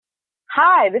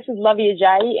Hi, this is Lovey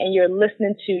Ajayi, and you're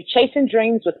listening to Chasing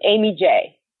Dreams with Amy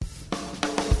J.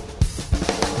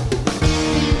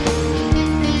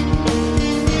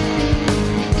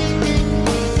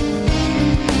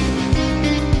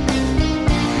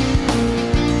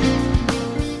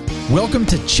 Welcome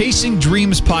to Chasing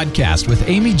Dreams podcast with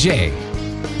Amy J.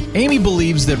 Amy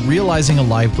believes that realizing a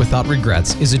life without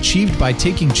regrets is achieved by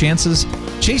taking chances,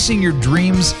 chasing your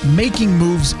dreams, making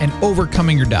moves, and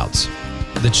overcoming your doubts.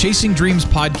 The Chasing Dreams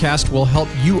podcast will help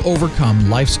you overcome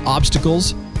life's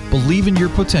obstacles, believe in your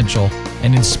potential,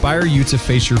 and inspire you to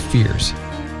face your fears.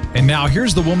 And now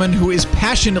here's the woman who is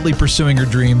passionately pursuing her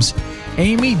dreams,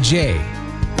 Amy J.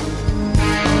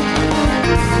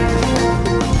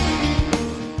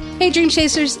 Hey Dream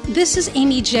Chasers, this is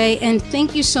Amy J, and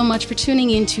thank you so much for tuning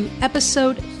in to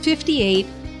episode 58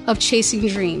 of Chasing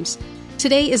Dreams.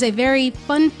 Today is a very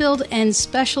fun-filled and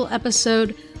special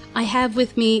episode. I have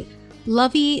with me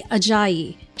Lovey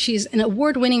Ajayi. She's an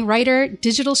award-winning writer,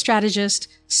 digital strategist,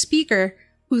 speaker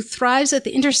who thrives at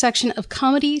the intersection of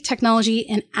comedy, technology,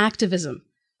 and activism.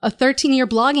 A 13-year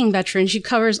blogging veteran, she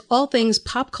covers all things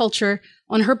pop culture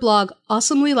on her blog,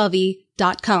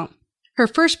 awesomelyluvvy.com. Her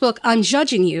first book, I'm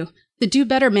Judging You, The Do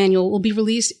Better Manual, will be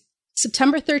released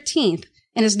September 13th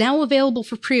and is now available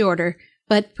for pre-order.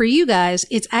 But for you guys,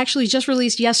 it's actually just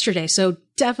released yesterday, so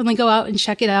definitely go out and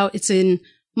check it out. It's in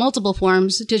multiple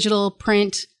forms, digital,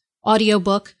 print,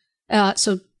 audiobook.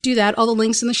 So do that. All the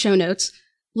links in the show notes.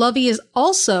 Lovey is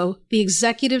also the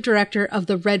executive director of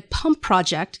the Red Pump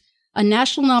Project, a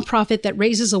national nonprofit that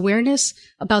raises awareness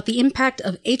about the impact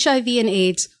of HIV and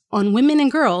AIDS on women and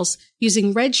girls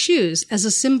using red shoes as a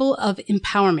symbol of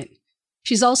empowerment.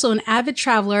 She's also an avid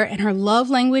traveler and her love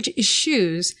language is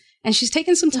shoes. And she's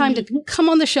taken some time to come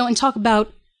on the show and talk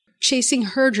about chasing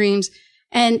her dreams.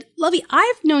 And Lovey,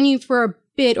 I've known you for a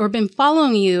bit or been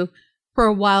following you for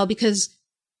a while because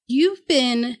you've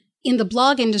been in the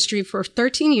blog industry for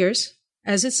 13 years,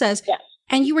 as it says, Yes.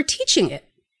 And you were teaching it.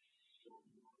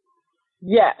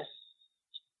 Yes.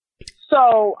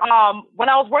 So when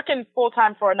I was working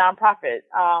full-time for a nonprofit,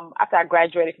 after I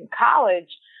graduated from college,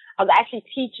 I was actually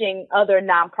teaching other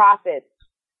nonprofits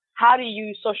how to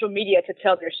use social media to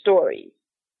tell their stories.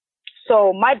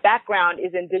 So my background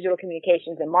is in digital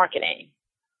communications and marketing.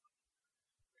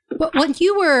 When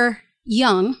you were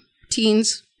young,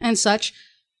 teens and such,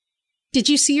 did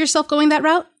you see yourself going that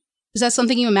route? Is that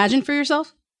something you imagined for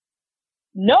yourself?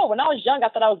 No, when I was young, I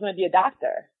thought I was going to be a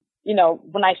doctor. You know,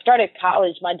 when I started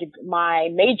college, my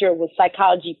major was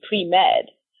psychology pre-med,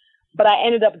 but I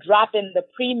ended up dropping the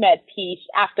pre-med piece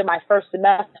after my first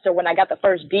semester when I got the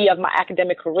first D of my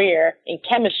academic career in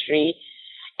chemistry.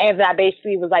 And then I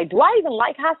basically was like, do I even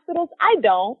like hospitals? I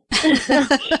don't.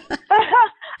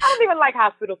 I don't even like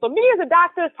hospitals. So me as a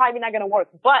doctor is probably not going to work,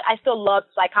 but I still loved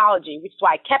psychology, which is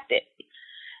why I kept it.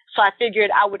 So I figured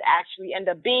I would actually end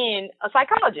up being a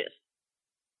psychologist.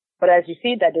 But as you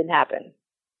see, that didn't happen.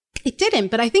 It didn't,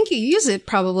 but I think you use it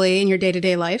probably in your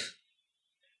day-to-day life.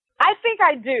 I think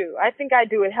I do.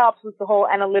 It helps with the whole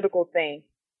analytical thing.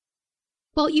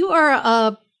 Well, you are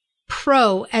a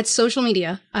pro at social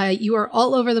media. You are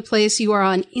all over the place. You are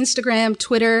on Instagram,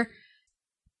 Twitter.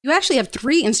 You actually have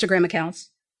 3 Instagram accounts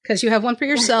because you have one for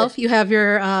yourself. You have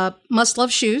your Must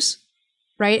Love Shoes,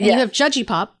 right? And Yes. you have Judgy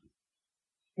Pop,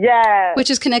 Yeah. which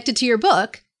is connected to your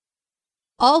book.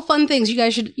 All fun things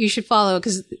you should follow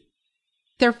because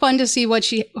they're fun to see what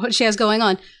she has going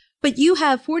on. But you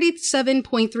have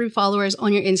 47.3 followers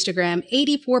on your Instagram,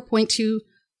 84.2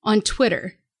 on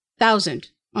Twitter, 1,000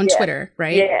 on Twitter,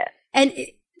 right? Yeah. And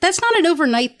that's not an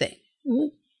overnight thing.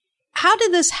 How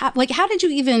did this happen? Like, how did you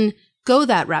even go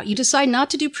that route? You decide not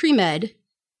to do pre-med,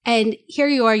 and here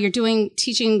you are, you're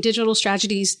teaching digital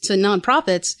strategies to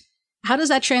nonprofits. How does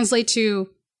that translate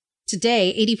to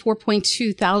today,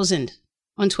 84.2 thousand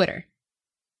on Twitter?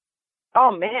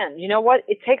 Oh, man. You know what?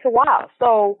 It takes a while.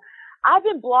 So I've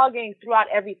been blogging throughout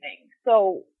everything.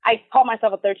 So I call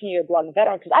myself a 13-year blogging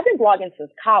veteran because I've been blogging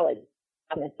since college,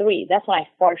 2003. That's when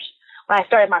I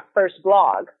started my first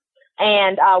blog.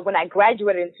 And when I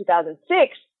graduated in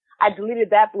 2006, I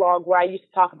deleted that blog where I used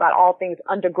to talk about all things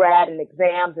undergrad and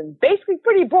exams and basically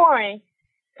pretty boring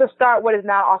to start what is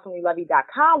now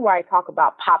awesomelyluvvy.com, where I talk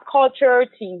about pop culture,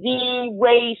 TV,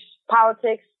 race,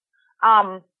 politics.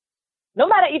 No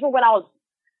matter even when I was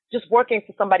just working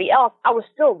for somebody else, I was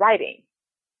still writing.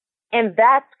 And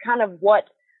that's kind of what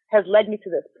has led me to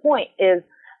this point is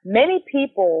many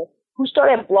people who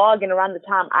started blogging around the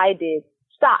time I did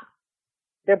stopped.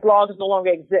 Their blogs no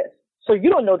longer exist. So you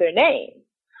don't know their name.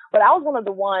 But I was one of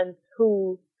the ones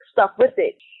who stuck with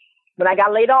it. When I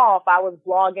got laid off, I was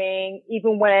blogging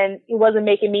even when it wasn't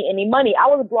making me any money. I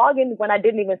was blogging when I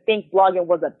didn't even think blogging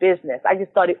was a business. I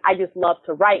just loved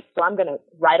to write. So I'm going to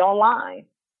write online.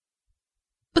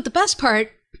 But the best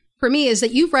part for me is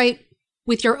that you write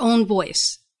with your own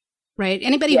voice, right?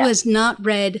 Anybody who has not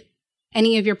read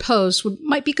any of your posts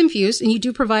might be confused, and you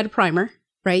do provide a primer,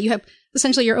 right? You have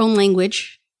essentially your own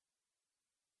language,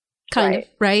 kind of,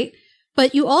 right?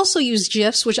 But you also use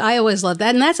GIFs, which I always love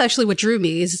that. And that's actually what drew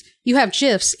me is you have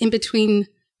GIFs in between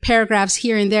paragraphs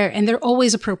here and there, and they're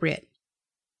always appropriate.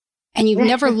 And you've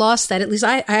never lost that. At least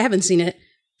I haven't seen it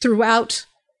throughout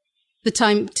the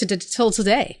time till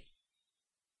today.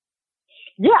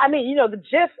 Yeah, I mean, the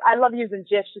GIFs, I love using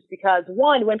GIFs just because,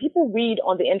 one, when people read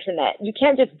on the internet, you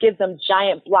can't just give them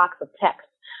giant blocks of text.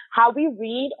 How we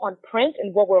read on print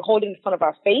and what we're holding in front of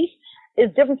our face is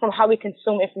different from how we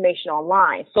consume information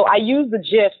online. So I use the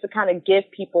GIFs to kind of give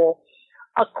people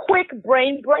a quick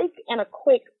brain break and a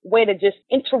quick way to just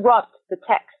interrupt the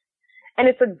text. And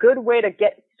it's a good way to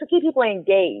keep people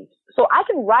engaged. So I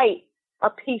can write a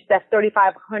piece that's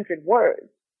 3,500 words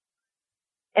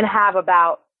and have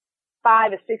about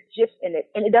 5 or 6 GIFs in it,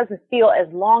 and it doesn't feel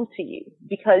as long to you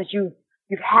because you've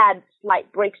had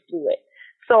slight breaks through it.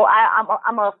 So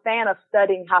I'm a fan of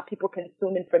studying how people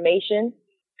consume information.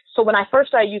 So when I first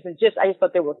started using GIFs, I just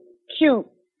thought they were cute,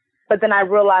 but then I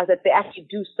realized that they actually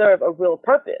do serve a real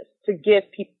purpose to give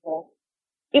people,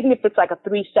 even if it's like a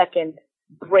 3-second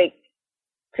break,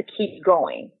 to keep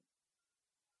going.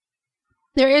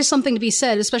 There is something to be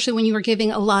said, especially when you are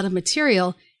giving a lot of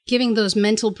material, giving those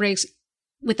mental breaks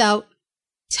without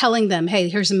telling them, hey,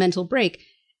 here's a mental break.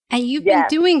 And you've been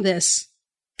doing this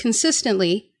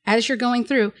consistently as you're going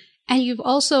through. And you've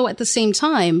also, at the same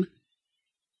time,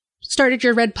 started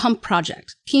your Red Pump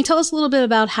project. Can you tell us a little bit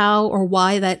about how or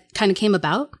why that kind of came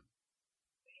about?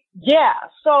 Yeah.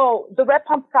 So the Red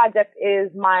Pump project is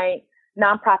my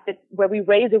nonprofit where we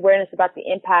raise awareness about the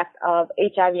impact of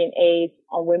HIV and AIDS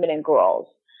on women and girls.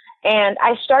 And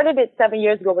I started it 7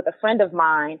 years ago with a friend of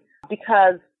mine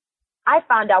because I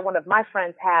found out one of my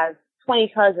friends has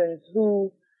 20 cousins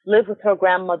who live with her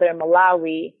grandmother in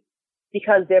Malawi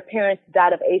because their parents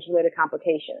died of age-related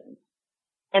complications.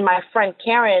 And my friend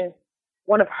Karen,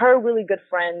 one of her really good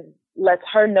friends, lets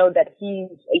her know that he's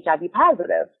HIV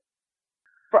positive.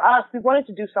 For us, we wanted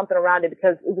to do something around it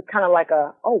because it was kind of like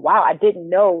oh wow, I didn't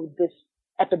know this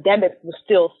epidemic was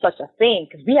still such a thing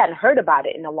because we hadn't heard about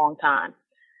it in a long time.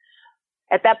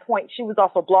 At that point, she was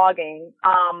also blogging.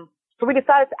 So we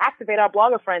decided to activate our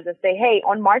blogger friends and say, hey,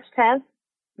 on March 10th,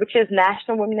 which is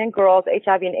National Women and Girls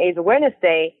HIV and AIDS Awareness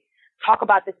Day, talk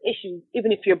about this issue,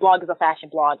 even if your blog is a fashion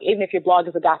blog, even if your blog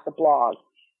is a gossip blog,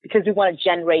 because we want to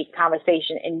generate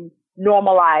conversation and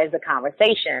normalize the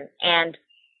conversation. And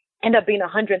end up being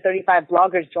 135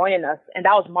 bloggers joining us. And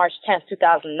that was March 10th,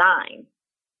 2009.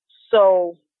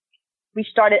 So we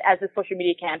started as a social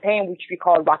media campaign, which we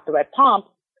called Rock the Red Pump.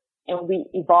 And we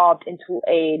evolved into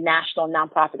a national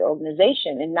nonprofit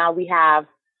organization. And now we have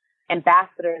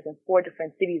ambassadors in 4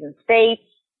 different cities and states.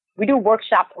 We do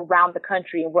workshops around the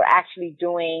country, and we're actually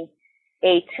doing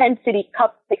a 10-city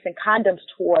cupcakes and condoms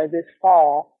tour this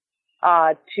fall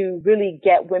to really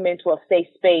get women to a safe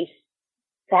space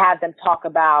to have them talk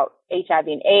about HIV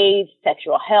and AIDS,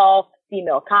 sexual health,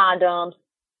 female condoms.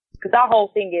 Because our whole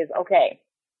thing is, okay,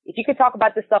 if you can talk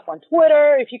about this stuff on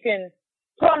Twitter, if you can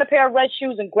put on a pair of red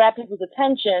shoes and grab people's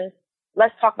attention,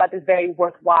 let's talk about this very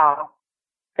worthwhile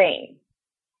thing.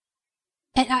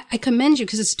 And I commend you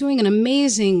because it's doing an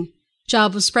amazing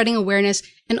job of spreading awareness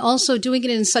and also doing it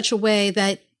in such a way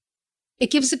that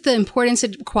it gives it the importance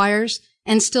it requires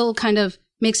and still kind of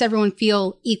makes everyone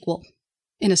feel equal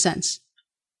in a sense.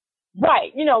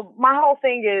 Right. My whole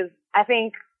thing is, I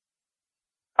think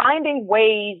finding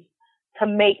ways to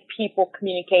make people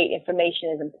communicate information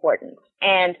is important.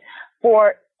 And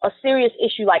for a serious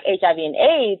issue like HIV and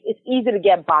AIDS, it's easy to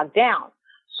get bogged down.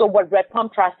 So what Red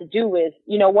Pump tries to do is,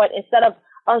 instead of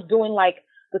us doing like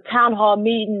the town hall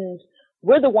meetings,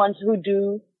 we're the ones who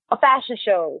do a fashion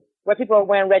show where people are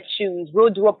wearing red shoes. We'll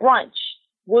do a brunch.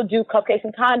 We'll do cupcakes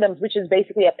and condoms, which is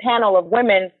basically a panel of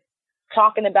women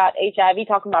talking about HIV,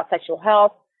 talking about sexual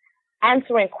health,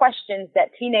 answering questions that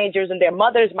teenagers and their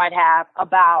mothers might have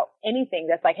about anything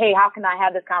that's like, hey, how can I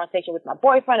have this conversation with my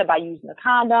boyfriend about using a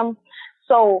condom?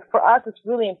 So for us, it's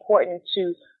really important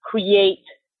to create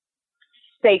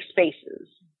safe spaces,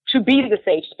 to be the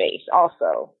safe space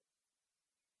also.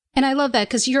 And I love that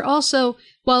because you're also,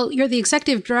 while you're the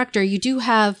executive director, you do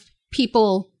have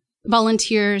people,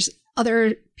 volunteers,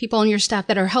 other people on your staff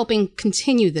that are helping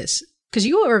continue this because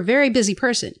you are a very busy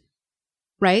person,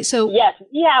 right? So yes,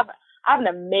 we have I have an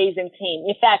amazing team.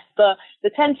 In fact, the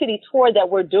 10-city tour that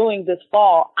we're doing this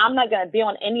fall, I'm not going to be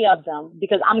on any of them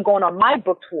because I'm going on my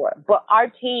book tour. But our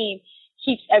team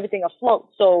keeps everything afloat.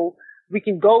 So we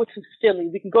can go to Philly,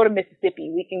 we can go to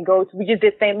Mississippi, we just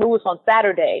did St. Louis on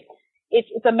Saturday.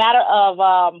 It's a matter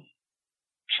of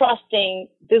trusting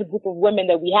this group of women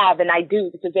that we have, and I do,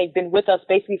 because they've been with us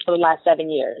basically for the last 7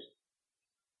 years.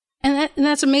 And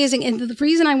that's amazing. And the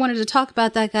reason I wanted to talk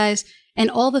about that, guys, and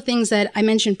all the things that I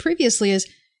mentioned previously is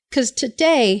because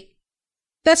today,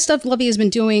 that stuff Lovey has been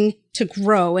doing to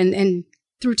grow, and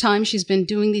through time, she's been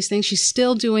doing these things. She's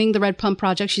still doing the Red Pump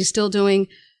Project. She's still doing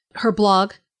her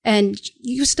blog. And are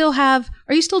you still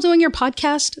doing your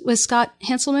podcast with Scott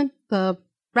Hanselman, the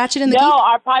Ratchet and the Geek? No,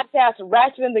 our podcast,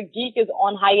 Ratchet and the Geek, is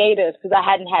on hiatus because I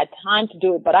hadn't had time to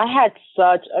do it, but I had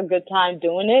such a good time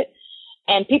doing it.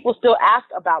 And people still ask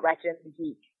about Ratchet and the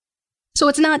Geek. So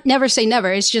it's not never say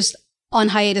never. It's just on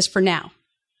hiatus for now.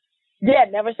 Yeah,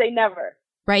 never say never.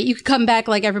 Right? You could come back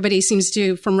like everybody seems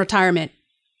to from retirement.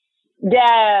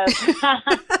 Yes.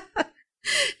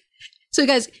 So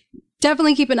guys,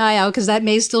 definitely keep an eye out because that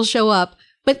may still show up.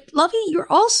 But Lovey, you're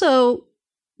also,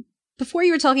 before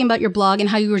you were talking about your blog and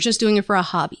how you were just doing it for a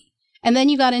hobby, and then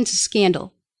you got into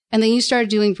Scandal, and then you started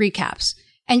doing recaps.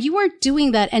 And you weren't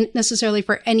doing that necessarily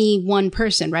for any one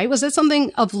person, right? Was that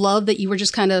something of love that you were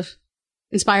just kind of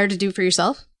inspired to do for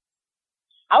yourself?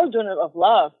 I was doing it of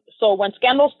love. So when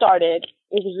Scandal started,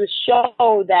 it was a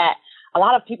show that a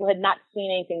lot of people had not seen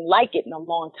anything like it in a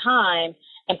long time,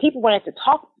 and people wanted to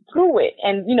talk through it.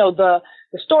 And, you know, the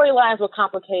storylines were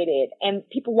complicated, and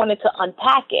people wanted to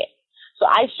unpack it. So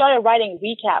I started writing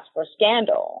recaps for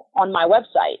Scandal on my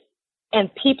website. And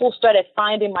people started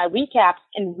finding my recaps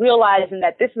and realizing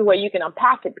that this is where you can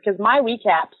unpack it, because my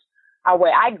recaps are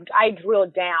where I drill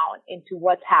down into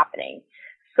what's happening.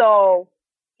 So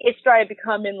it started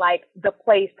becoming like the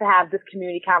place to have this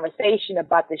community conversation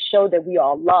about the show that we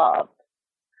all love.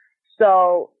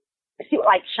 So, see,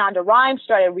 like Shonda Rhimes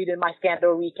started reading my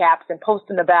Scandal recaps and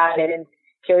posting about it, and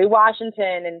Kerry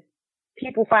Washington, and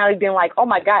people finally being like, oh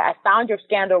my God, I found your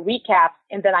Scandal recaps,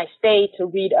 and then I stayed to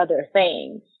read other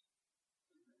things.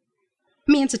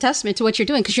 I mean, it's a testament to what you're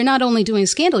doing because you're not only doing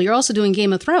Scandal, you're also doing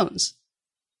Game of Thrones.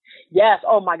 Yes.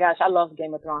 Oh my gosh. I love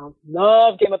Game of Thrones.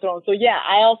 Love Game of Thrones. So yeah,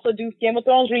 I also do Game of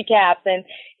Thrones recaps, and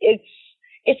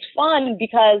it's fun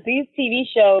because these TV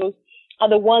shows are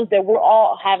the ones that we're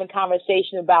all having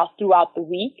conversation about throughout the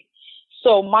week.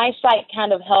 So my site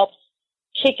kind of helps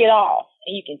kick it off,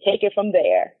 and you can take it from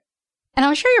there. And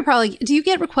I'm sure do you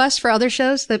get requests for other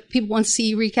shows that people want to see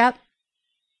you recap?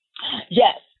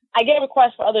 Yes. I get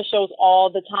requests for other shows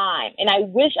all the time, and I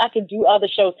wish I could do other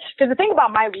shows. Because the thing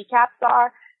about my recaps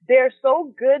are, they're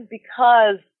so good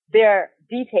because they're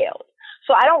detailed.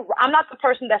 So I'm not the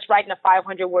person that's writing a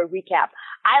 500-word recap.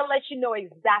 I let you know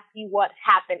exactly what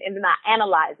happened, and then I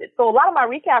analyze it. So a lot of my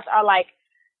recaps are like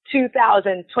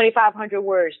 2,000, 2,500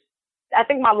 words. I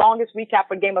think my longest recap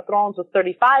for Game of Thrones was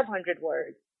 3,500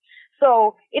 words.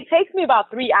 So it takes me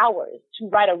about 3 hours to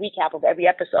write a recap of every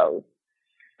episode.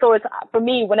 So it's, for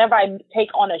me, whenever I take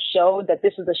on a show that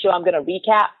this is the show I'm going to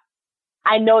recap,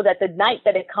 I know that the night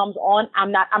that it comes on,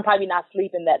 I'm probably not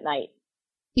sleeping that night.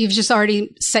 You've just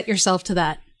already set yourself to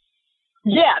that.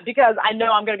 Yeah, because I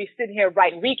know I'm going to be sitting here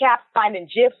writing recaps, finding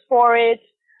GIFs for it.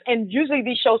 And usually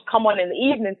these shows come on in the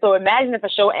evening. So imagine if a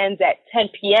show ends at 10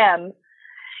 p.m.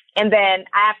 and then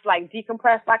I have to like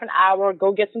decompress like an hour,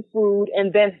 go get some food,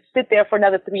 and then sit there for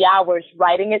another 3 hours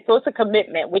writing it. So it's a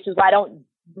commitment, which is why I don't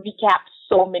recap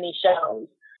so many shows.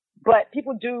 But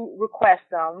people do request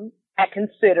them. I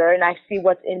consider, and I see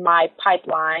what's in my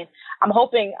pipeline. I'm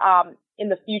hoping in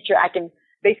the future I can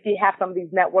basically have some of these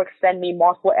networks send me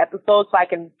multiple episodes so I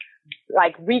can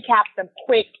like recap them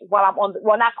quick while I'm on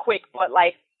well, not quick, but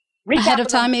like recap ahead of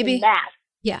time maybe. Mass.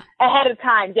 Yeah. Ahead of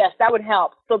time, yes, that would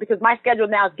help. So because my schedule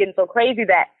now is getting so crazy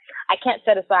that I can't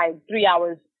set aside 3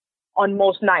 hours on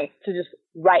most nights to just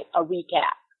write a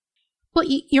recap. Well,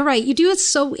 you're right. You do it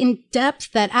so in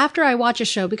depth that after I watch a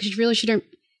show, because you really shouldn't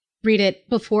read it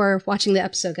before watching the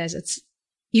episode, guys, it's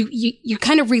you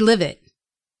kind of relive it.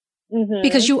 Mm-hmm.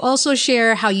 Because you also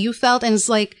share how you felt, and it's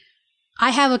like, I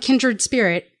have a kindred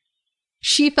spirit.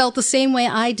 She felt the same way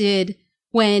I did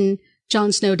when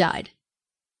Jon Snow died.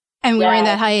 And we were in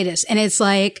that hiatus. And it's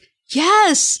like,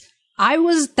 yes,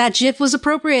 that GIF was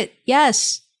appropriate.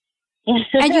 Yes.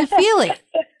 And you feel it.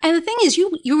 And the thing is,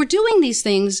 you were doing these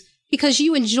things because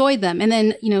you enjoyed them. And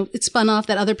then, it spun off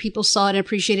that other people saw it and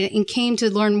appreciated it and came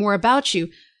to learn more about you.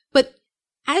 But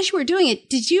as you were doing it,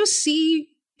 did you see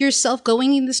yourself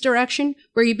going in this direction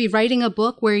where you'd be writing a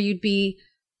book, where you'd be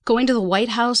going to the White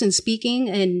House and speaking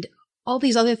and all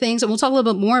these other things. And we'll talk a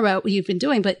little bit more about what you've been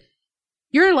doing, but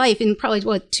your life in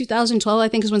probably 2012, I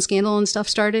think is when Scandal and stuff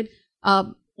started.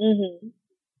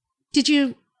 Did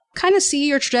you kind of see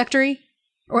your trajectory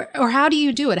or how do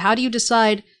you do it? How do you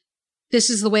decide this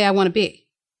is the way I want to be?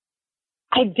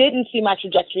 I didn't see my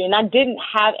trajectory, and I didn't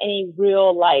have any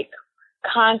real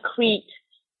concrete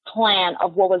plan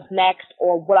of what was next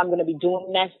or what I'm going to be doing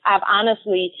next. I've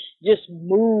honestly just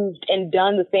moved and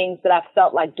done the things that I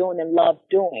felt like doing and loved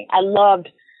doing. I loved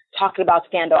talking about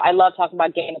Scandal. I love talking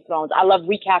about Game of Thrones. I love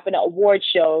recapping the award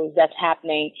shows that's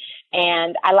happening.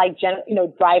 And I like,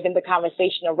 driving the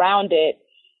conversation around it.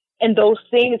 And those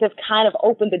things have kind of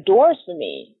opened the doors for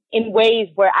me in ways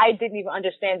where I didn't even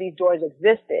understand these doors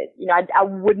existed. I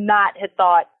would not have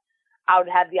thought I would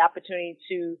have the opportunity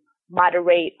to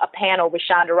moderate a panel with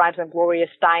Shonda Rhimes and Gloria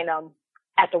Steinem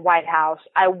at the White House.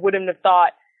 I wouldn't have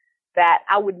thought that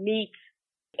I would meet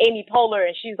Amy Poehler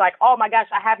and she's like, oh my gosh,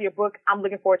 I have your book. I'm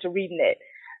looking forward to reading it.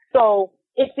 So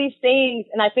it's these things,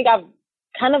 and I think I've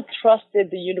kind of trusted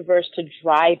the universe to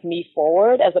drive me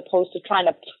forward as opposed to trying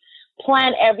to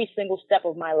plan every single step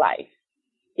of my life.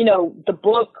 The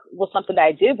book was something that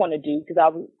I did want to do because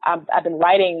I've been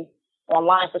writing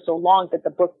online for so long that the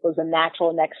book was a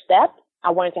natural next step.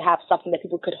 I wanted to have something that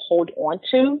people could hold on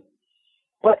to.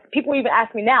 But people even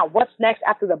ask me now, what's next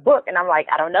after the book? And I'm like,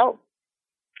 I don't know.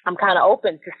 I'm kind of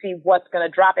open to see what's going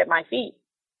to drop at my feet.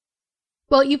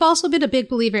 Well, you've also been a big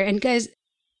believer. And guys,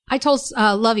 I told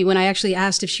Lovey when I actually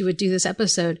asked if she would do this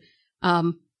episode,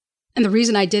 and the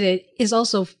reason I did it is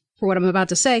also for what I'm about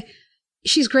to say.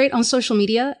 She's great on social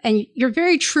media, and you're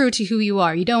very true to who you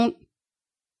are. You don't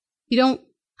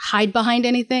hide behind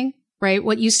anything, right?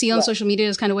 What you see on social media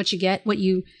is kind of what you get. What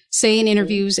you say in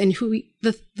interviews and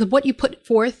what you put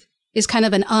forth is kind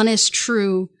of an honest,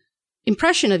 true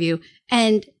impression of you.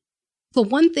 And the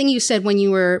one thing you said when you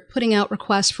were putting out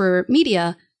requests for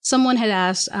media, someone had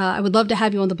asked, I would love to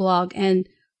have you on the blog. And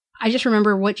I just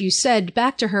remember what you said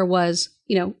back to her was,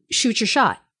 shoot your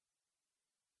shot.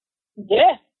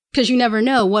 Yeah. Because you never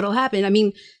know what'll happen. I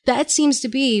mean, that seems to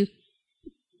be,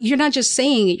 you're not just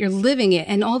saying it, you're living it.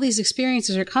 And all these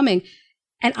experiences are coming.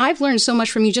 And I've learned so much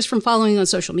from you just from following on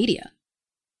social media.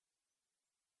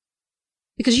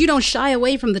 Because you don't shy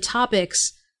away from the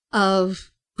topics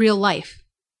of real life.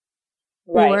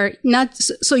 Right. Or not,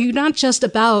 so you're not just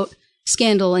about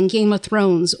Scandal and Game of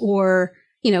Thrones or,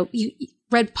 you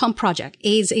read Pump Project,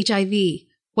 AIDS, HIV,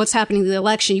 what's happening to the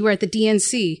election. You were at the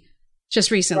DNC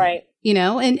just recently. Right.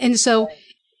 And so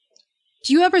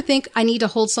do you ever think I need to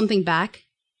hold something back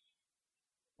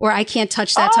or I can't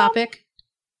touch that topic?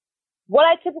 What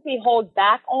I typically hold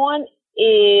back on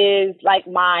is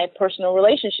my personal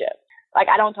relationship.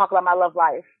 I don't talk about my love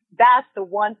life. That's the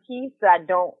one piece that I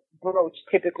don't broach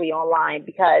typically online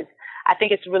because I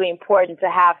think it's really important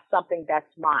to have something that's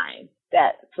mine,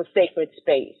 that's a sacred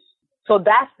space. So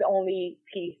that's the only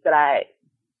piece that I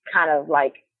kind of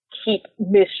keep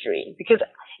mystery because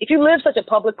if you live such a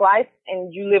public life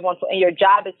and you live and your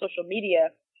job is social media,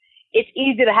 it's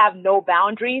easy to have no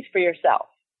boundaries for yourself.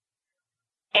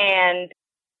 And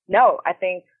no, I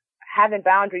think having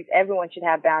boundaries, everyone should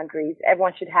have boundaries.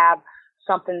 Everyone should have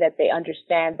something that they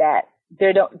understand that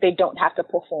they don't have to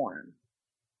perform.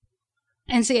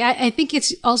 And see, I think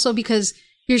it's also because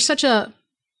you're such a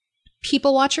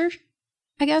people watcher,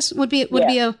 I guess would be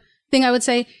a thing I would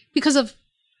say because of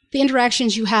the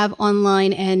interactions you have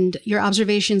online and your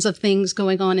observations of things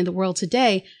going on in the world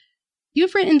today.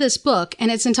 You've written this book and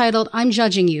it's entitled, I'm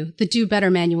Judging You, the Do Better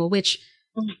Manual, which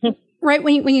right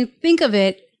when you think of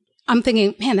it, I'm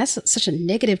thinking, man, that's such a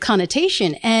negative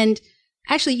connotation. And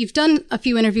actually, you've done a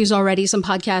few interviews already, some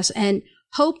podcasts, and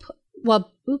Hope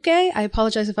Wabuke, I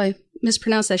apologize if I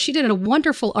mispronounced that. She did a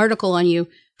wonderful article on you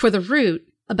for The Root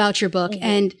about your book. Mm-hmm.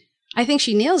 And I think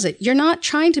she nails it. You're not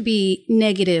trying to be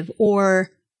negative or,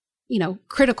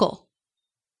 critical.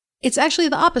 It's actually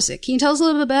the opposite. Can you tell us a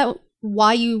little bit about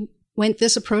why you went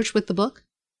this approach with the book?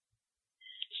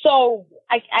 So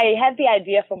I had the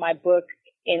idea for my book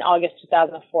in August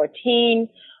 2014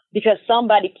 because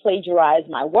somebody plagiarized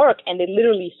my work and they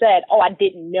literally said, oh, I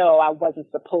didn't know I wasn't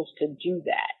supposed to do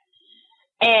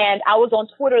that. And I was on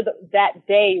Twitter that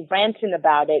day ranting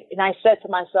about it. And I said to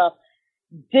myself,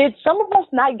 did some of us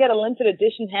not get a limited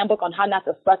edition handbook on how not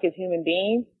to suck as human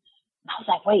beings? And I was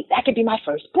like, wait, that could be my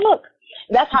first book.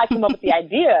 And that's how I came up with the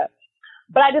idea.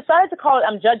 But I decided to call it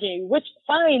I'm Judging You, which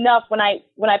funnily enough, when I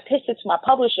pitched it to my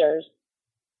publishers,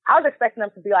 I was expecting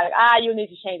them to be like, you need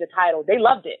to change the title. They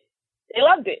loved it.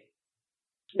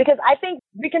 Because I think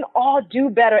we can all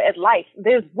do better at life.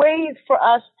 There's ways for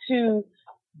us to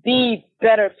be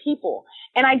better people.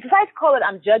 And I decided to call it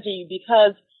I'm Judging You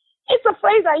because It's a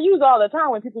phrase I use all the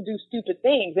time when people do stupid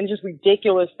things and just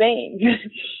ridiculous things.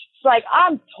 It's like,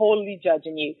 I'm totally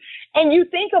judging you. And you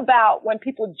think about when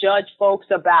people judge folks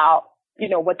about, you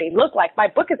know, what they look like. My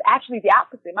book is actually the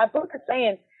opposite. My book is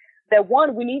saying that,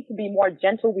 one, we need to be more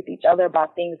gentle with each other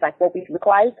about things like what we look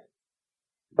like,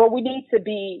 but we need to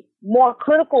be more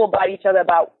critical about each other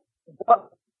about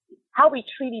how we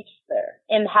treat each other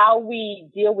and how we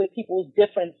deal with people's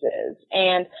differences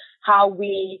and how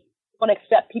we want to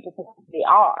accept people for who they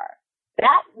are.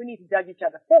 That we need to judge each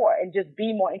other for, and just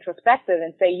be more introspective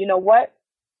and say, you know what?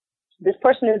 This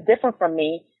person is different from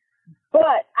me, but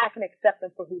I can accept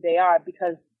them for who they are,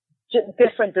 because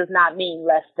different does not mean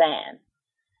less than.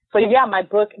 So yeah, my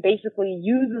book basically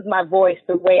uses my voice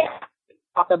the way I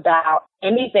talk about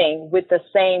anything, with the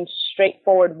same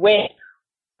straightforward wit.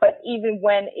 But even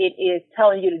when it is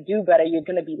telling you to do better, you're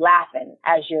going to be laughing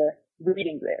as you're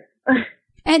reading this.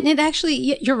 And it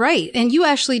actually, you're right. And you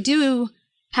actually do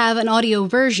have an audio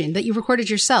version that you recorded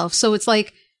yourself. So it's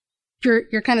like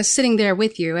you're kind of sitting there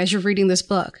with you as you're reading this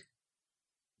book.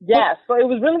 Yes. So it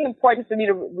was really important for me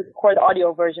to record the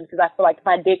audio version, because I feel like if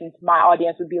I didn't, my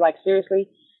audience would be like, seriously?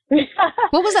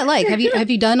 What was that like? Have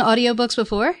you done audiobooks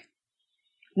before?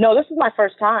 No, this is my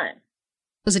first time.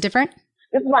 Was it different?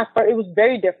 This is my first. It was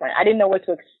very different. I didn't know what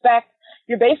to expect.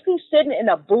 You're basically sitting in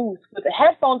a booth with the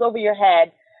headphones over your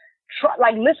head,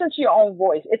 listen to your own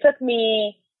voice. It took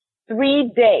me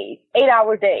 3 days,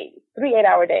 8-hour days, 3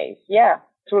 8-hour days, yeah,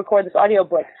 to record this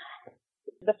audiobook.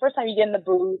 The first time you get in the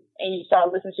booth and you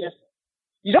start listening to yourself,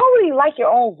 you don't really like your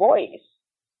own voice,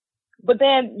 but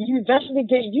then you eventually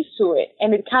get used to it,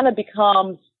 and it kind of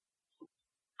becomes,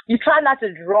 you try not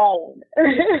to drone,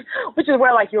 which is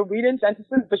where, like, you're reading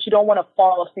sentences, but you don't want to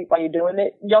fall asleep while you're doing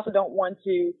it. You also don't want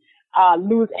to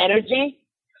lose energy.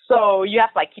 So you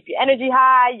have to, like, keep your energy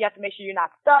high. You have to make sure you're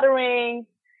not stuttering.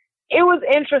 It was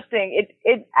interesting.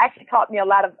 It actually taught me a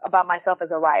lot about myself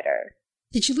as a writer.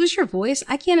 Did you lose your voice?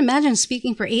 I can't imagine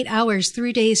speaking for 8 hours,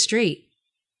 3 days straight.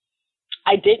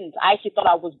 I didn't. I actually thought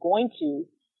I was going to,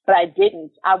 but I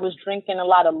didn't. I was drinking a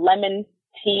lot of lemon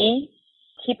tea,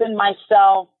 keeping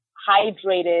myself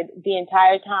hydrated the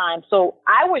entire time. So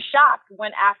I was shocked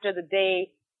when after day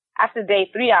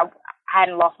 3, I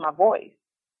hadn't lost my voice.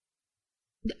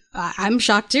 I'm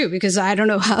shocked too, because I don't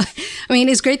know how. I mean,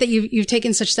 it's great that you've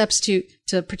taken such steps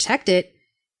to protect it,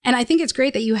 and I think it's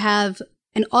great that you have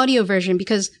an audio version,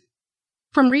 because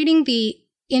from reading the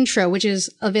intro, which is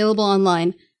available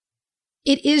online,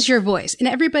 it is your voice, and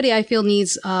everybody I feel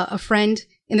needs a friend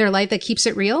in their life that keeps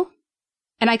it real.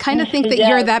 And I kind of think that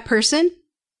you're that person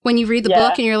when you read the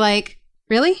book and you're like,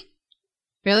 really?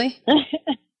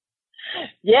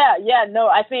 Yeah. No,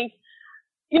 I think,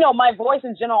 you know, my voice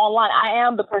in general online, I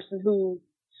am the person who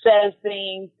says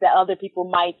things that other people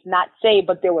might not say,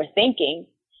 but they were thinking.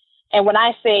 And when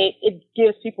I say it, it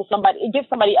gives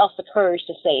somebody else the courage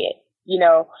to say it, you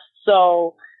know?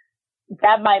 So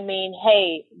that might mean,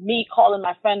 hey, me calling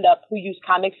my friend up who used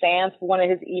Comic Sans for one of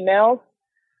his emails,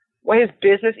 his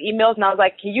business emails. And I was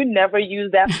like, can you never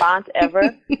use that font ever?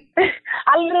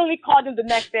 I literally called him the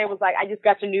next day and was like, I just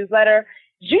got your newsletter.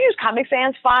 Did you use Comic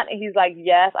Sans font? And he's like,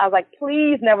 yes. I was like,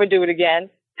 please never do it again.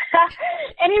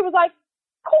 And he was like,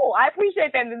 cool, I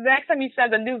appreciate that. And the next time he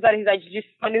sends a newsletter, he's like, did you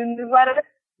see my new newsletter?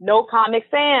 No Comic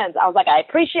Sans. I was like, I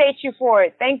appreciate you for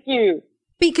it. Thank you.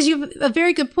 Because you have a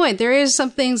very good point. There is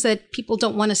some things that people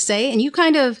don't want to say, and you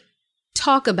kind of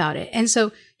talk about it. And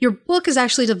so your book is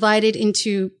actually divided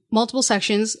into multiple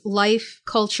sections: life,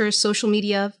 culture, social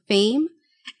media, fame.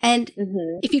 And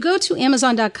if you go to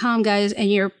Amazon.com, guys,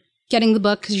 and you're getting the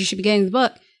book, because you should be getting the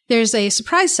book, there's a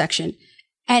surprise section.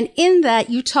 And in that,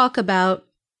 you talk about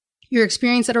your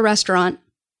experience at a restaurant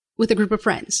with a group of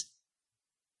friends.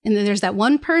 And then there's that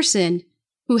one person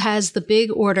who has the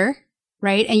big order,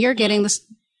 right? And you're getting this,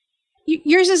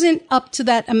 yours isn't up to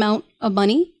that amount of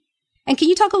money. And can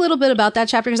you talk a little bit about that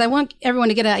chapter? Because I want everyone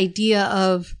to get an idea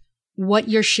of what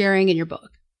you're sharing in your book.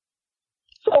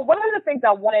 So one of the things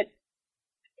I wanted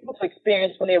people to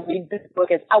experience when they read this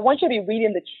book is, I want you to be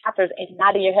reading the chapters and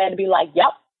nodding your head and be like,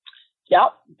 yep,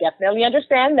 definitely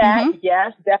understand that.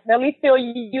 Yes, definitely feel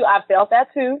you. I felt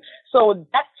that too. So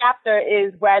that chapter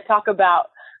is where I talk about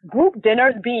group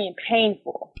dinners being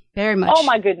painful. Very much. Oh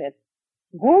my goodness.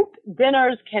 Group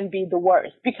dinners can be the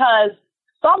worst, because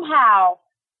somehow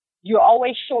you're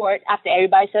always short after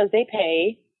everybody says they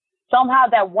pay. Somehow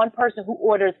that one person who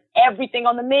orders everything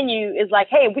on the menu is like,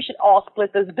 hey, we should all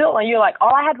split this bill. And you're like,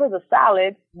 all I had was a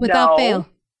salad. Without fail.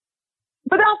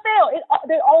 Without fail.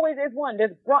 There always is one.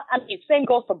 There's brunch. I mean, same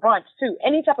goes for brunch too.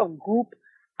 Any type of group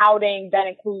outing that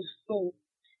includes food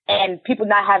and people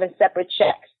not having separate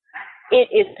checks. it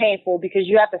is painful because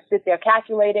you have to sit there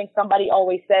calculating. Somebody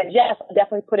always said, yes, I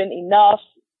definitely put in enough.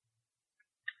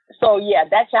 So yeah,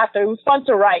 that chapter, it was fun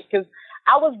to write because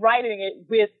I was writing it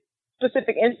with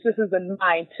specific instances in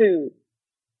mind too.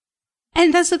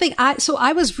 And that's the thing.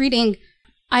 I was reading,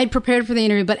 I had prepared for the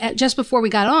interview, but just before we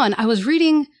got on, I was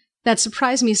reading that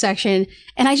surprise me section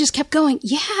and I just kept going,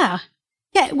 yeah,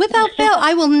 without fail,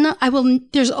 I will,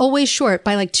 there's always short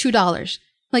by like $2.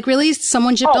 Like really?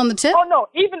 Someone gypped on the tip?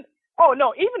 Even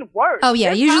worse. Oh yeah,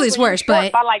 There's usually it's worse,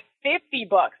 but by like $50.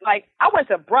 Like I went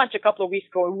to brunch a couple of weeks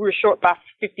ago and we were short by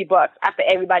 $50 after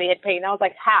everybody had paid. And I was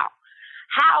like,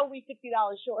 how are we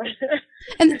 $50 short?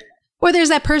 And or there's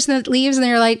that person that leaves and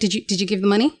they're like, did you give the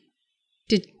money?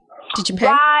 Did you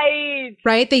pay?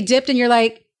 Right. They dipped and you're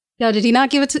like, no, did he not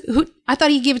give it to who? I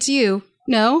thought he gave it to you.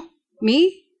 No,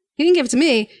 me? He didn't give it to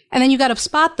me. And then you got to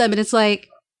spot them and it's like,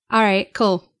 all right,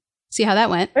 cool. See how that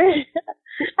went.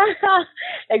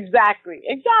 Exactly.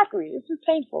 It's just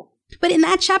painful. But in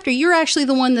that chapter, you're actually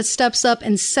the one that steps up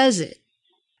and says it.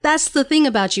 That's the thing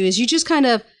about you is you just kind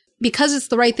of, because it's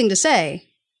the right thing to say,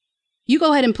 you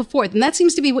go ahead and put forth. And that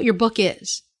seems to be what your book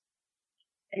is.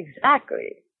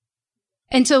 Exactly.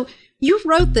 And so you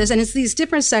wrote this and it's these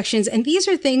different sections. And these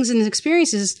are things and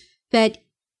experiences that,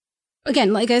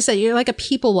 again, like I said, you're like a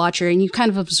people watcher and you kind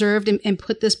of observed and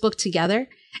put this book together.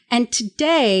 And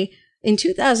today, in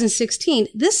 2016,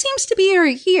 this seems to be your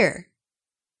year.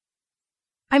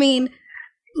 I mean,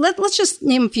 let's just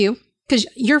name a few because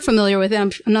you're familiar with it.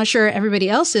 I'm not sure everybody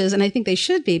else is, and I think they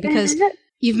should be because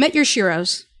you've met your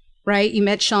Sheroes, right? You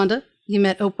met Shonda, you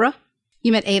met Oprah,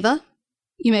 you met Ava,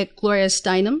 you met Gloria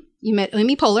Steinem, you met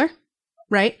Amy Poehler,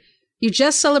 right? You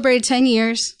just celebrated 10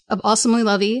 years of Awesomely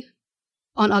Lovey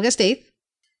on August 8th.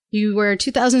 You were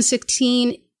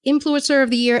 2016 Influencer of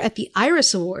the Year at the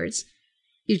Iris Awards.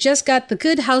 You just got the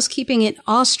Good Housekeeping and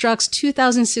Awestruck's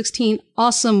 2016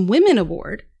 Awesome Women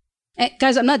Award. And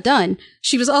guys, I'm not done.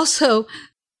 She was also,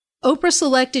 Oprah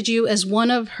selected you as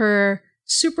one of her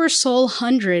Super Soul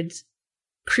 100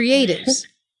 creatives,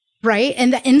 right?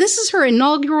 And this is her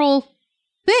inaugural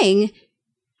thing.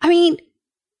 I mean,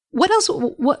 what else?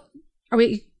 What are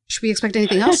we? Should we expect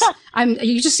anything else?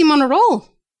 You just seem on a roll.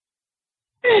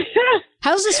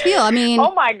 How does this feel? I mean,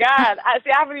 oh my God. I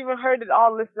haven't even heard it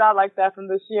all listed out like that from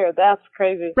this year. That's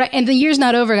crazy. Right. And the year's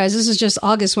not over, guys. This is just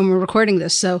August when we're recording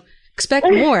this. So expect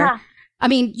more. I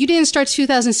mean, you didn't start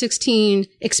 2016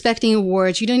 expecting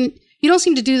awards. You don't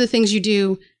seem to do the things you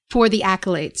do for the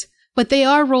accolades, but they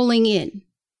are rolling in.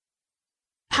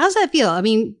 How's that feel? I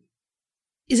mean,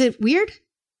 is it weird?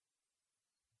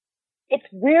 It's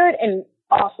weird and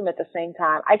awesome at the same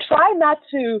time. I try not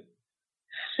to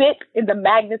sit in the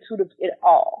magnitude of it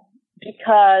all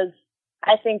because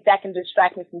I think that can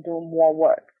distract me from doing more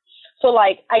work. So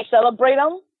like I celebrate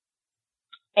them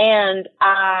and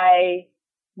I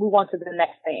move on to the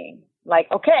next thing. Like,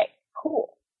 okay,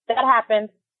 cool. That happened.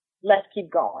 Let's keep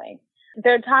going.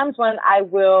 There are times when I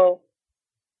will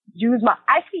use my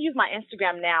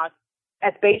Instagram now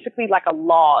as basically like a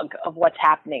log of what's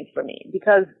happening for me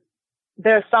because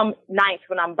there are some nights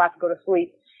when I'm about to go to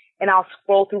sleep and I'll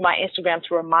scroll through my Instagram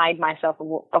to remind myself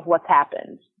of what's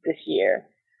happened this year.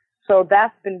 So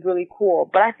that's been really cool.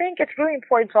 But I think it's really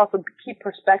important to also keep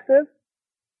perspective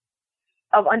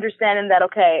of understanding that,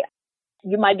 okay,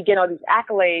 you might be getting all these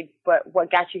accolades, but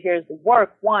what got you here is the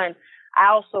work. One, I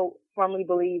also firmly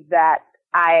believe that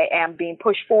I am being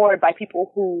pushed forward by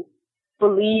people who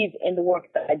believe in the work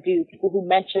that I do, people who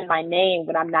mention my name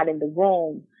when I'm not in the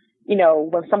room. You know,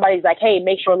 when somebody's like, hey,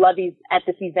 make sure Lovey's at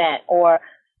this event, or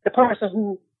the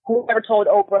person whoever told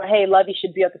Oprah, hey, Lovey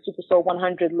should be at the Super Soul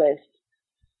 100 list.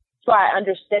 So I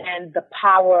understand the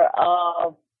power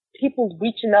of people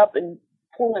reaching up and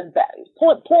pulling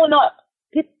up,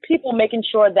 people making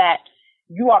sure that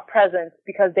you are present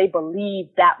because they believe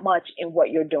that much in what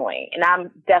you're doing. And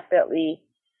I'm definitely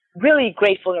really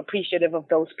grateful and appreciative of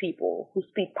those people who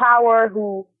speak power,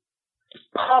 who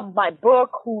pub my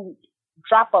book, who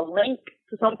drop a link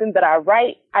to something that I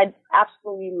write. I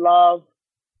absolutely love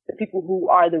the people who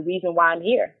are the reason why I'm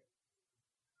here.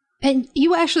 And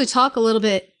you actually talk a little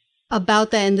bit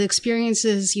about that and the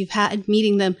experiences you've had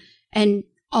meeting them. And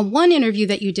on one interview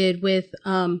that you did with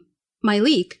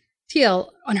Myleik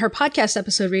Teele on her podcast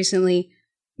episode recently,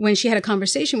 when she had a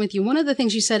conversation with you, one of the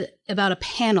things you said about a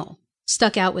panel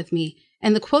stuck out with me.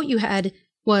 And the quote you had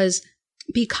was,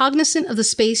 be cognizant of the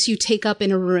space you take up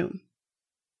in a room.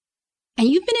 And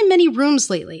you've been in many rooms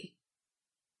lately.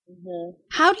 Mm-hmm.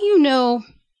 How do you know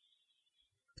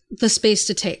the space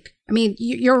to take? I mean,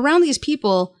 you're around these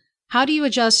people. How do you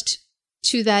adjust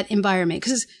to that environment?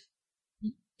 Because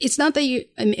it's not that you,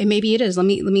 and maybe it is. Let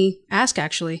me ask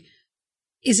actually,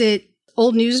 Is it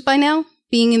old news by now,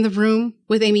 being in the room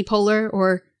with Amy Poehler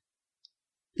or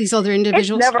these other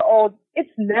individuals? It's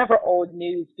never old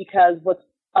news, because what's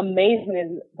amazing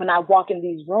is when I walk in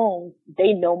these rooms,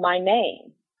 they know my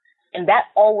name. And that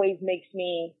always makes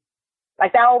me,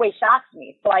 like, that always shocks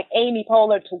me. So like Amy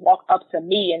Poehler to walk up to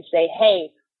me and say,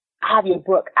 hey, I have your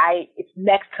book. It's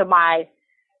next to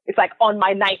it's like on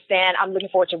my nightstand. I'm looking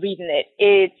forward to reading it.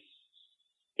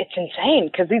 It's insane,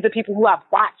 because these are people who I've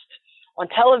watched on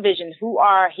television, who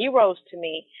are heroes to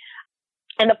me.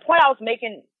 And the point I was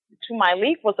making to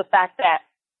Myleik was the fact that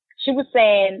she was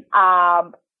saying,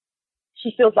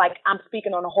 she feels like I'm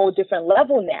speaking on a whole different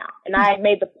level now. And I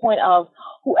made the point of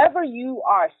whoever you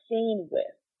are seen with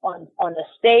on a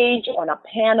stage, on a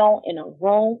panel, in a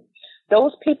room,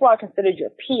 those people are considered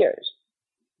your peers.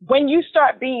 When you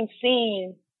start being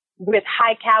seen with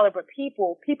high caliber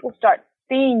people start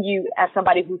seeing you as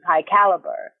somebody who's high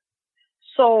caliber.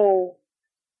 So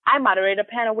I moderated a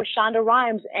panel with Shonda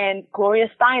Rhimes and Gloria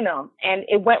Steinem, and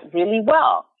it went really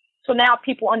well. So now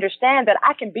people understand that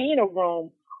I can be in a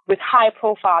room with high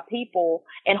profile people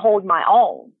and hold my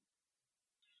own.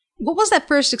 What was that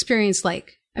first experience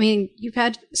like? I mean, you've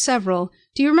had several.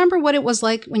 Do you remember what it was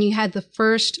like when you had the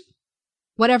first,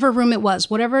 whatever room it was,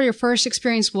 whatever your first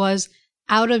experience was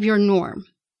out of your norm,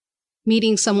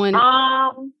 meeting someone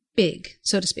big,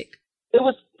 so to speak? It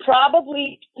was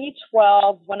probably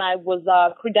 2012 when I was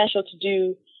credentialed to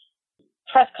do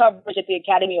press coverage at the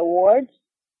Academy Awards.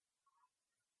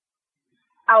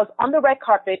 I was on the red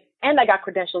carpet and I got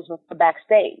credentials for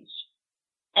backstage.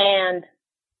 And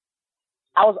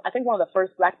I was, I think, one of the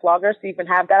first Black bloggers to even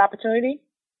have that opportunity.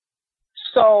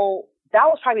 So that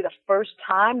was probably the first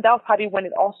time. That was probably when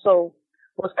it also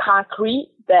was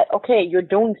concrete that, okay, you're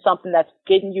doing something that's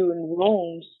getting you in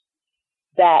rooms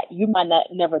that you might not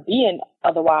never be in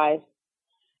otherwise.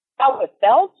 How it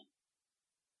felt,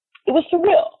 it was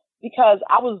surreal, because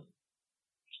I was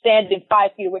standing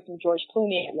 5 feet away from George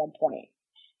Clooney at one point.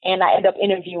 And I ended up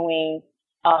interviewing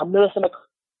Melissa McCarthy,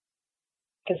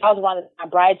 because I was around the time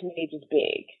Bridesmaids was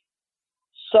big.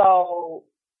 So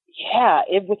yeah,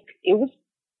 it was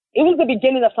the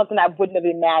beginning of something I wouldn't have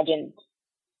imagined.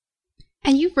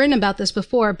 And you've written about this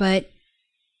before, but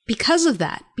because of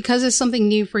that, because it's something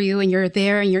new for you and you're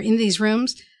there and you're in these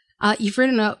rooms, you've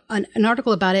written an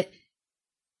article about it,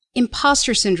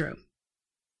 imposter syndrome.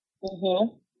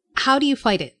 Mm-hmm. How do you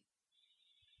fight it?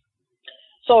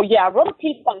 So yeah, I wrote a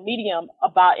piece on Medium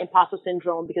about imposter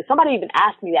syndrome because somebody even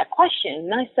asked me that question.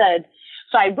 And I said,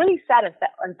 so I really sat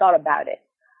and thought about it.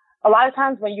 A lot of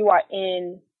times when you're at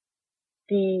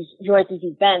these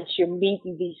events, you're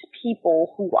meeting these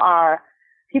people who are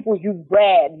people you've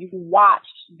read, you've watched,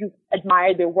 you've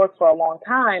admired their work for a long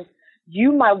time.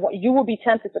 You will be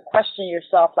tempted to question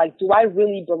yourself, like, do I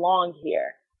really belong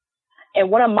here? And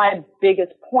one of my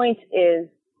biggest points is,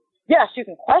 yes, you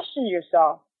can question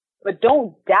yourself, but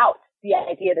don't doubt the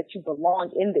idea that you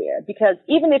belong in there. Because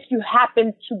even if you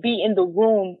happen to be in the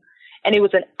room and it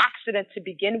was an accident to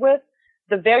begin with,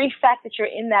 the very fact that you're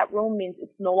in that room means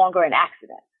it's no longer an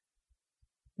accident,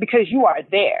 because you are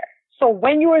there. So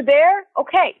when you are there,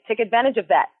 okay, take advantage of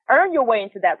that. Earn your way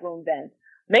into that room then.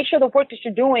 Make sure the work that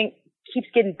you're doing keeps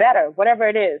getting better, whatever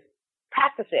it is.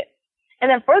 Practice it. And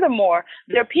then furthermore,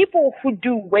 there are people who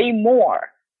do way more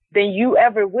than you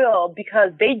ever will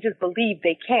because they just believe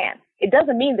they can. It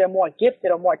doesn't mean they're more gifted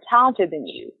or more talented than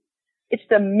you. It's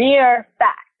the mere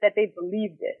fact that they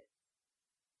believed it.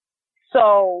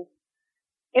 So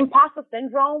imposter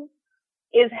syndrome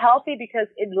is healthy because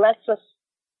it lets us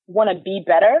want to be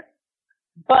better.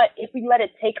 But if we let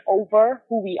it take over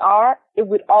who we are, it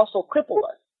would also cripple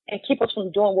us and keep us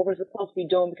from doing what we're supposed to be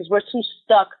doing because we're too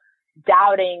stuck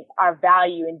doubting our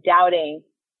value and doubting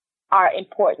our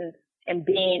importance and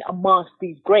being amongst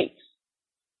these greats.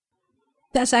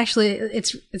 That's actually,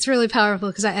 it's really powerful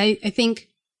because I think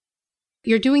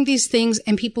you're doing these things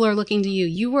and people are looking to you.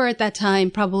 You were at that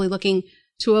time probably looking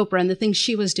to Oprah and the things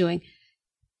she was doing.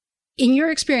 In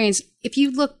your experience, if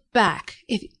you look back,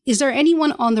 is there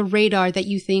anyone on the radar that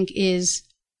you think is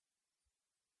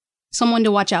someone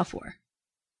to watch out for?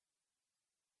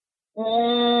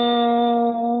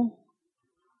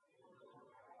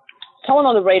 Someone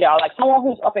on the radar, like someone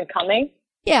who's up and coming?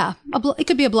 Yeah. It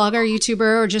could be a blogger,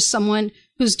 YouTuber, or just someone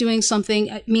who's doing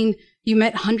something. I mean, you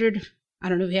met 100, I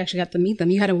don't know if you actually got to meet them.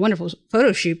 You had a wonderful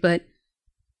photo shoot, but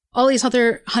all these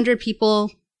other 100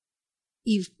 people,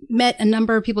 you've met a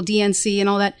number of people, DNC and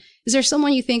all that. Is there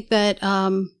someone you think that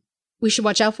we should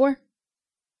watch out for?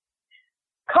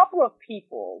 Couple of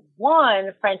people.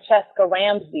 One, Franchesca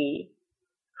Ramsey,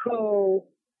 who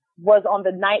was on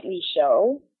the Nightly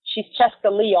Show. She's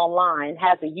Cheska Lee online,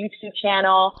 has a YouTube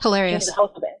channel. Hilarious. She's the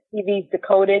host of TV's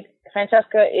Decoded.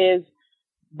 Francesca is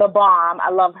the bomb.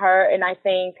 I love her. And I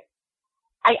think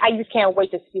I just can't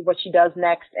wait to see what she does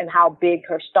next and how big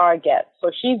her star gets.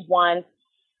 So she's one.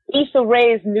 Issa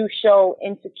Rae's new show,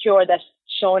 Insecure, that's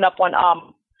showing up on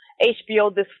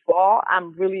HBO this fall.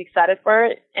 I'm really excited for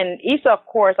it. And Issa, of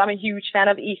course, I'm a huge fan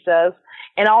of Issa's.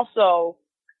 And also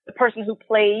the person who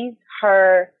plays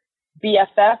her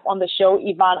BFF on the show,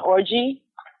 Yvonne Orji,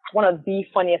 one of the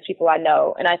funniest people I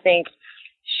know. And I think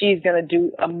she's going to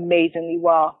do amazingly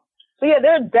well. So yeah,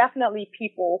 there are definitely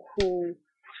people who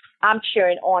I'm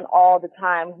cheering on all the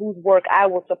time, whose work I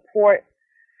will support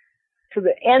to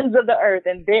the ends of the earth.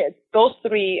 And those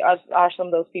three are some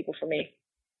of those people for me.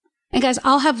 And guys,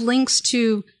 I'll have links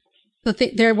to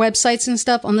their websites and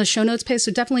stuff on the show notes page.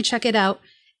 So definitely check it out,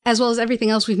 as well as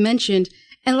everything else we've mentioned.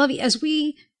 And Lovey, as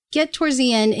we get towards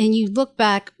the end and you look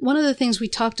back, one of the things we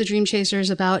talk to Dream Chasers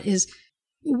about is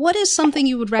what is something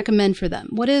you would recommend for them?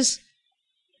 What is,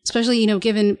 especially,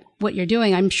 given what you're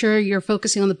doing, I'm sure you're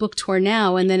focusing on the book tour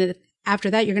now. And then after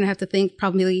that, you're going to have to think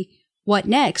probably what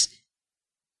next.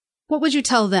 What would you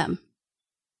tell them?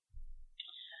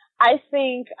 I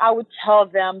think I would tell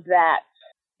them that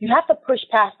you have to push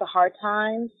past the hard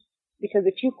times, because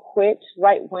if you quit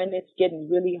right when it's getting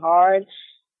really hard,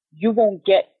 you won't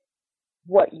get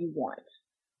what you want.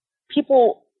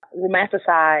 People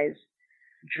romanticize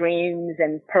dreams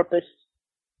and purpose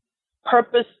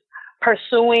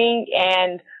pursuing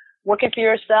and working for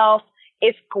yourself.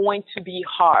 It's going to be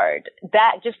hard.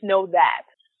 Just know that.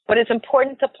 But it's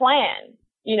important to plan,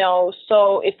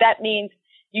 so if that means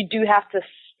you do have to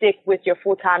stick with your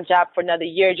full-time job for another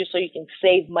year just so you can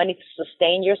save money to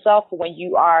sustain yourself when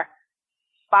you are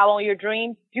following your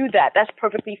dream, do that. That's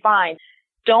perfectly fine.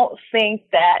 Don't think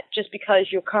that just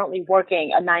because you're currently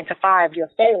working a 9-to-5,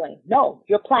 you're failing. No,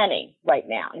 you're planning right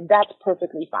now, and that's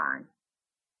perfectly fine.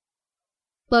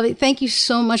 Love it. Thank you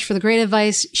so much for the great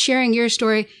advice, sharing your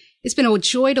story. It's been a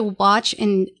joy to watch,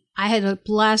 and I had a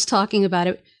blast talking about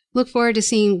it. Look forward to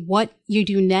seeing what you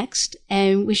do next,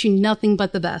 and wish you nothing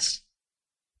but the best.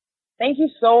 Thank you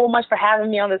so much for having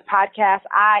me on this podcast.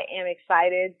 I am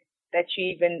excited that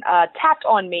you even tapped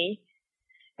on me,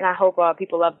 and I hope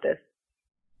people love this.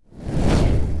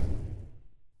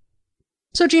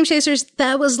 So Dream Chasers,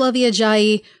 that was Lovey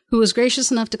Ajayi, who was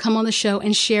gracious enough to come on the show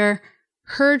and share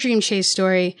her dream chase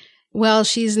story while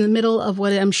she's in the middle of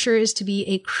what I'm sure is to be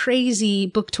a crazy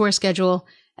book tour schedule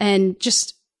and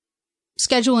just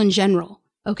schedule in general.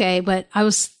 Okay. But I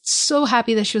was so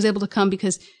happy that she was able to come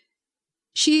because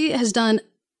she has done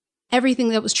everything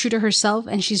that was true to herself,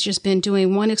 and she's just been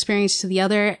doing one experience to the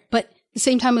other. But at the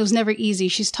same time, it was never easy.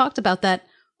 She's talked about that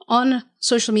on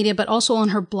social media, but also on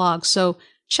her blog. So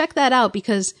check that out,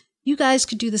 because you guys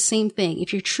could do the same thing.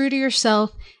 If you're true to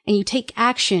yourself and you take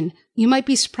action, you might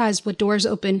be surprised what doors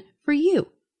open for you.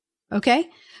 Okay?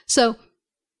 So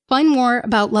find more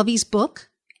about Lovey's book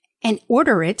and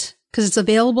order it, because it's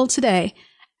available today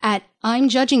at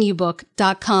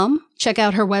I'mJudgingYouBook.com. Check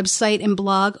out her website and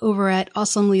blog over at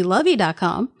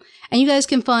AwesomelyLovey.com. And you guys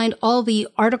can find all the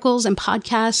articles and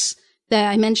podcasts that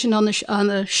I mentioned on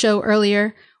the show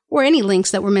earlier, or any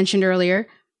links that were mentioned earlier,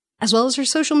 as well as her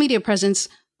social media presence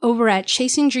over at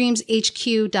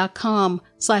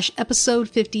ChasingDreamsHQ.com/episode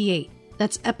 58.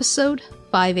 That's episode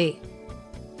 58.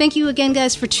 Thank you again,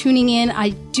 guys, for tuning in. I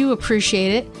do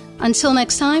appreciate it. Until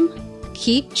next time,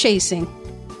 keep chasing.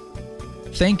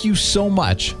 Thank you so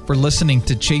much for listening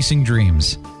to Chasing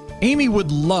Dreams. Amy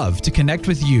would love to connect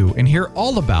with you and hear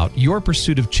all about your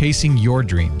pursuit of chasing your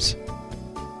dreams.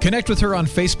 Connect with her on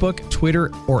Facebook,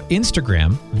 Twitter, or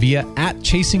Instagram via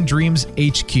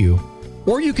 @ChasingDreamsHQ.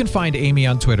 Or you can find Amy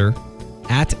on Twitter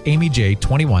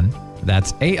 @AmyJ21.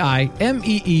 That's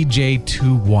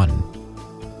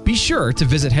AIMEEJ21. Be sure to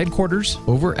visit headquarters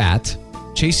over at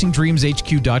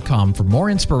ChasingDreamsHQ.com for more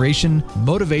inspiration,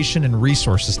 motivation, and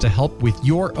resources to help with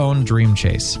your own dream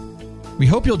chase. We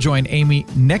hope you'll join Amy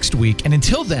next week, and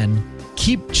until then,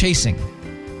 keep chasing.